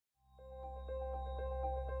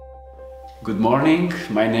Good morning,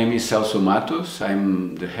 my name is Celso Matos.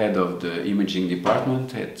 I'm the head of the imaging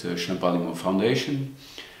department at Champalimaud Foundation,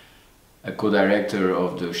 a co-director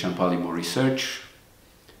of the Champalimaud Research,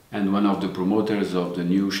 and one of the promoters of the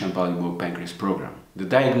new Champalimaud Pancreas program. The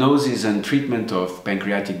diagnosis and treatment of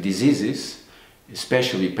pancreatic diseases,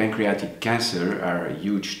 especially pancreatic cancer, are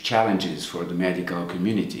huge challenges for the medical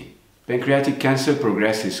community. Pancreatic cancer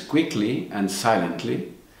progresses quickly and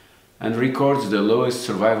silently, and records the lowest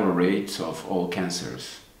survival rates of all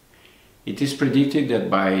cancers. It is predicted that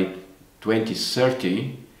by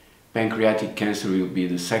 2030, pancreatic cancer will be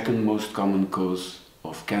the second most common cause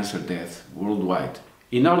of cancer death worldwide.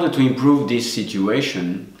 In order to improve this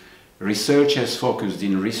situation, research has focused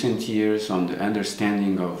in recent years on the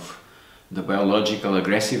understanding of the biological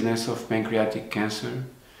aggressiveness of pancreatic cancer,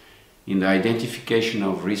 in the identification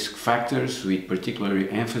of risk factors with particular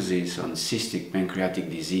emphasis on cystic pancreatic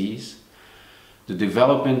disease, the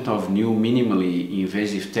development of new minimally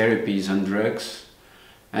invasive therapies and drugs,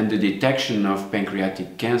 and the detection of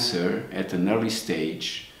pancreatic cancer at an early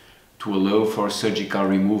stage to allow for surgical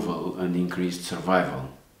removal and increased survival.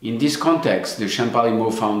 In this context, the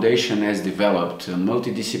Champalimaud Foundation has developed a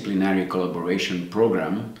multidisciplinary collaboration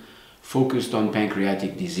program focused on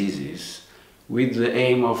pancreatic diseases, with the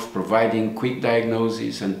aim of providing quick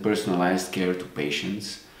diagnosis and personalized care to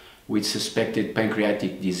patients with suspected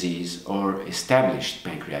pancreatic disease or established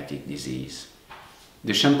pancreatic disease.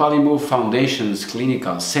 The Champalimaud Foundation's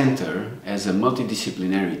clinical center has a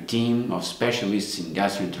multidisciplinary team of specialists in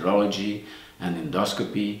gastroenterology and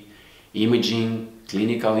endoscopy, imaging,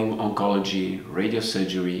 clinical oncology,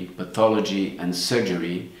 radiosurgery, pathology and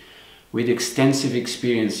surgery, with extensive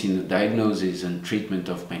experience in the diagnosis and treatment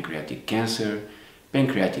of pancreatic cancer,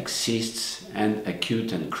 pancreatic cysts, and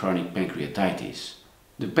acute and chronic pancreatitis.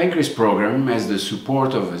 The Pancreas program has the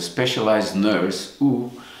support of a specialized nurse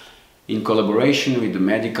who, in collaboration with the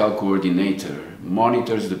medical coordinator,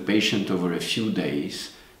 monitors the patient over a few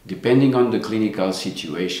days, depending on the clinical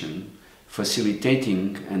situation,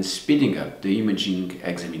 facilitating and speeding up the imaging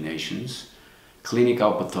examinations,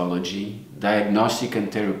 clinical pathology, diagnostic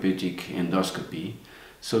and therapeutic endoscopy,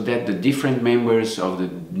 so that the different members of the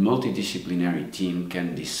multidisciplinary team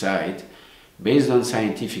can decide, based on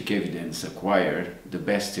scientific evidence acquired, the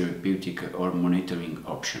best therapeutic or monitoring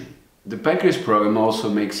option. The Pancreas program also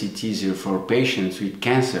makes it easier for patients with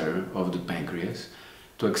cancer of the pancreas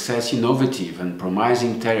to access innovative and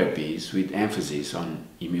promising therapies with emphasis on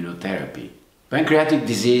immunotherapy. Pancreatic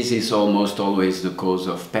disease is almost always the cause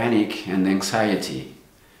of panic and anxiety.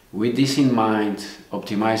 With this in mind,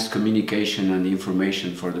 optimized communication and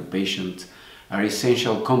information for the patient are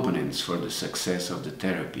essential components for the success of the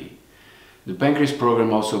therapy. The Pancreas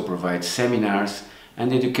program also provides seminars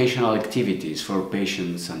and educational activities for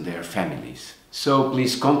patients and their families. So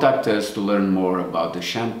please contact us to learn more about the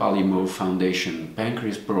Champalimaud Foundation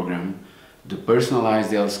Pancreas program, the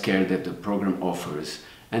personalized health care that the program offers,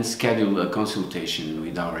 and schedule a consultation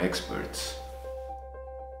with our experts.